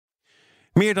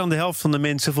Meer dan de helft van de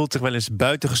mensen voelt zich wel eens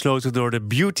buitengesloten door de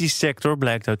beauty-sector,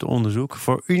 blijkt uit onderzoek.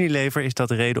 Voor Unilever is dat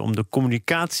de reden om de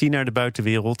communicatie naar de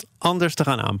buitenwereld anders te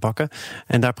gaan aanpakken.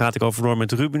 En daar praat ik over door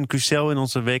met Ruben Cucel in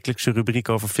onze wekelijkse rubriek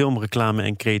over film, reclame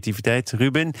en creativiteit.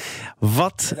 Ruben,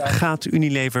 wat gaat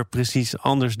Unilever precies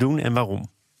anders doen en waarom?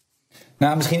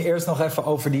 Nou, misschien eerst nog even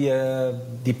over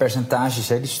die percentages,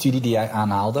 die studie die jij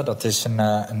aanhaalde. Dat is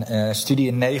een studie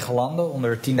in 9 landen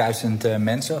onder 10.000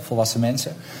 mensen, volwassen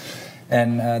mensen.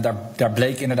 En daar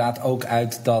bleek inderdaad ook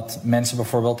uit dat mensen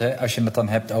bijvoorbeeld, als je het dan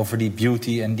hebt over die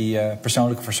beauty en die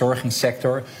persoonlijke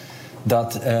verzorgingssector,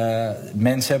 dat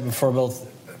mensen bijvoorbeeld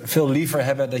veel liever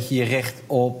hebben dat je je richt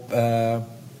op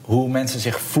hoe mensen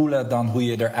zich voelen dan hoe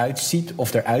je eruit ziet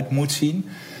of eruit moet zien.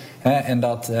 En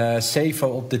dat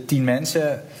 7 op de 10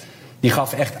 mensen, die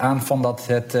gaf echt aan van dat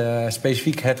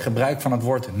specifiek het gebruik van het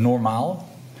woord normaal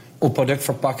op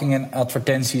productverpakkingen en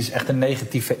advertenties echt een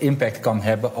negatieve impact kan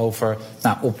hebben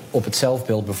op het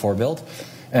zelfbeeld bijvoorbeeld.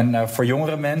 En voor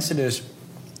jongere mensen, dus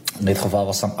in dit geval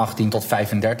was het dan 18 tot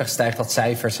 35, stijgt dat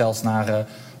cijfer zelfs naar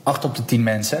 8 op de 10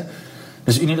 mensen.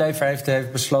 Dus Unilever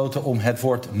heeft besloten om het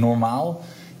woord normaal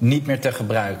niet meer te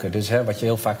gebruiken. Dus wat je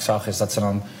heel vaak zag is dat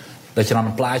je dan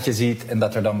een plaatje ziet en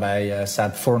dat er dan bij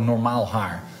staat voor normaal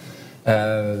haar.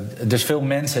 Dus veel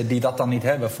mensen die dat dan niet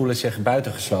hebben, voelen zich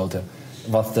buitengesloten.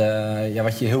 Wat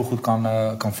je heel goed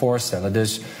kan voorstellen.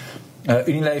 Dus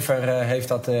Unilever heeft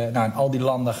dat, in al die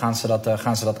landen gaan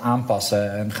ze dat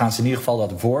aanpassen. En gaan ze in ieder geval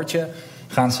dat woordje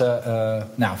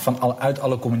uit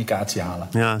alle communicatie halen.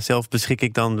 Ja, zelf beschik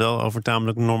ik dan wel over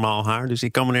tamelijk normaal haar. Dus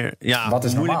ik kan me wat is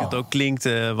hoe moeilijk normaal? het ook klinkt.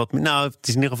 Het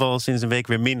is in ieder geval sinds een week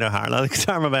weer minder haar. Laat ik het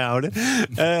daar maar bij houden.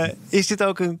 Is dit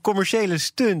ook een commerciële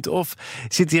stunt? Of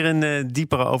zit hier een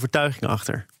diepere overtuiging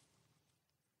achter?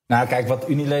 Nou, kijk, wat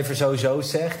Unilever sowieso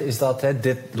zegt is dat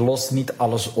dit lost niet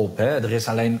alles op. Er is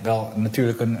alleen wel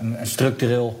natuurlijk een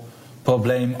structureel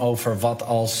probleem over wat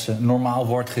als normaal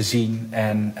wordt gezien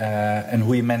en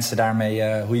hoe je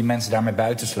mensen daarmee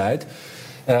buitensluit.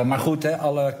 Maar goed,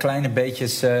 alle kleine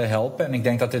beetjes helpen. En ik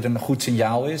denk dat dit een goed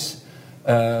signaal is.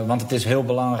 Want het is heel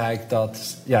belangrijk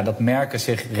dat merken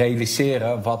zich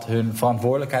realiseren wat hun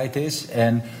verantwoordelijkheid is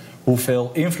en hoeveel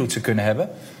invloed ze kunnen hebben.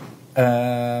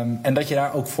 En dat je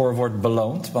daar ook voor wordt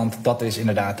beloond, want dat is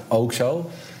inderdaad ook zo.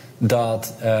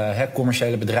 Dat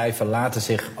commerciële bedrijven laten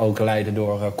zich ook leiden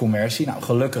door commercie. Nou,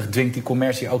 gelukkig dwingt die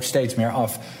commercie ook steeds meer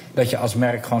af dat je als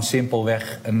merk gewoon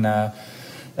simpelweg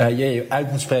je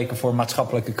uit moet spreken voor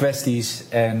maatschappelijke kwesties.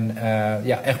 En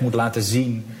echt moet laten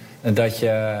zien dat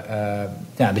je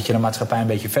de maatschappij een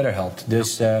beetje verder helpt.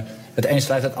 Dus het een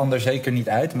sluit het ander zeker niet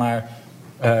uit, maar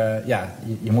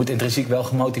je moet intrinsiek wel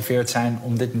gemotiveerd zijn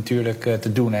om dit natuurlijk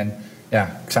te doen. En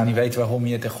ik zou niet weten waarom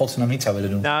je het in godsnaam niet zou willen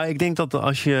doen. Nou, ik denk dat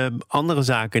als je andere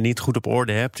zaken niet goed op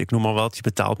orde hebt, ik noem maar wat, je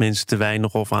betaalt mensen te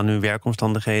weinig of aan hun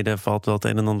werkomstandigheden valt wel het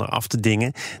een en ander af te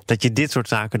dingen, dat je dit soort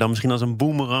zaken dan misschien als een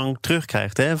boemerang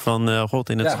terugkrijgt. Van god,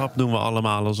 in het schap doen we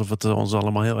allemaal alsof het ons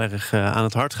allemaal heel erg aan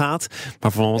het hart gaat.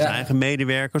 Maar voor onze eigen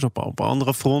medewerkers op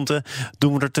andere fronten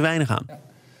doen we er te weinig aan.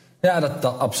 Ja,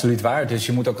 dat absoluut waar. Dus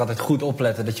je moet ook altijd goed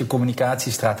opletten dat je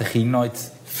communicatiestrategie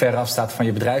nooit ver afstaat van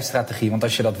je bedrijfsstrategie. Want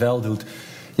als je dat wel doet,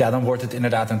 dan wordt het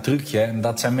inderdaad een trucje. En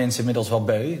dat zijn mensen inmiddels wel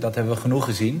beu. Dat hebben we genoeg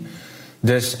gezien.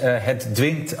 Dus het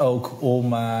dwingt ook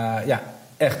om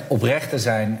echt oprecht te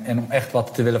zijn en om echt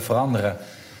wat te willen veranderen.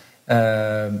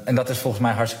 En dat is volgens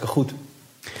mij hartstikke goed.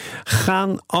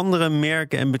 Gaan andere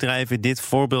merken en bedrijven dit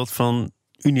voorbeeld van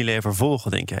Unilever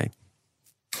volgen, denk jij?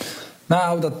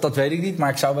 Nou, dat weet ik niet, maar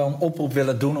ik zou wel een oproep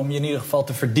willen doen om je in ieder geval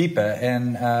te verdiepen.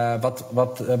 En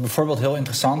wat bijvoorbeeld heel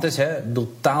interessant is,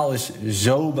 taal is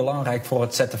zo belangrijk voor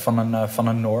het zetten van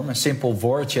een norm. Een simpel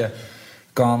woordje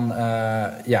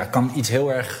kan iets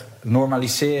heel erg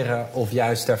normaliseren of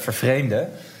juist vervreemden.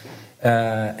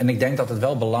 En ik denk dat het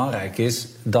wel belangrijk is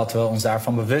dat we ons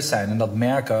daarvan bewust zijn. En dat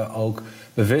merken ook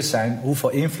bewust zijn hoeveel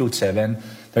invloed ze hebben. En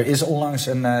er is onlangs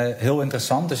een heel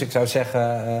interessant, dus ik zou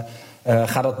zeggen,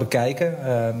 ga dat bekijken.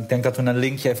 Ik denk dat we een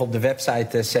linkje even op de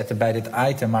website zetten bij dit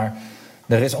item. Maar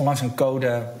er is onlangs een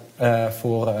code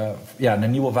voor de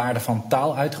nieuwe waarde van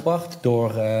taal uitgebracht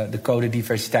door de code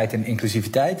diversiteit en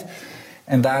inclusiviteit.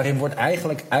 En daarin wordt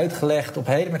eigenlijk uitgelegd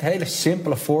met hele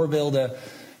simpele voorbeelden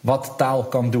wat taal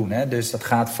kan doen. Dus dat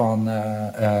gaat van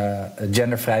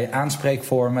gendervrije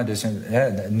aanspreekvormen. Dus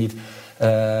niet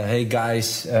hey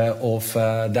guys of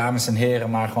dames en heren,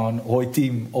 maar gewoon hoi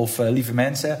team of lieve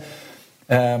mensen.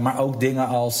 Maar ook dingen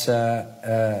als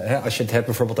als je het hebt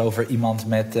bijvoorbeeld over iemand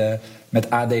met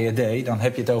ADHD, dan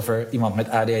heb je het over iemand met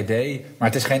ADHD, maar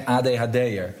het is geen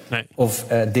ADHD'er. Nee. Of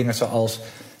dingen zoals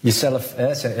jezelf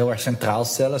heel erg centraal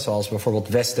stellen, zoals bijvoorbeeld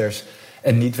westers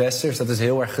en niet-westers. Dat is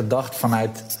heel erg gedacht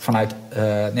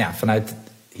vanuit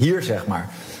hier, zeg maar.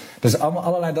 Dus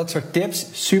allerlei dat soort tips,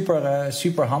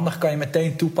 super handig, kan je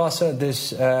meteen toepassen.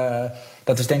 Dus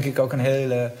dat is denk ik ook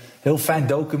een heel fijn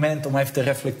document om even te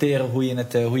reflecteren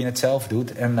hoe je het zelf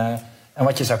doet en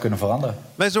wat je zou kunnen veranderen.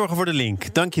 Wij zorgen voor de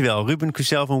link. Dankjewel, Ruben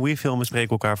Cusel van WeFilm. We spreken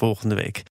elkaar volgende week.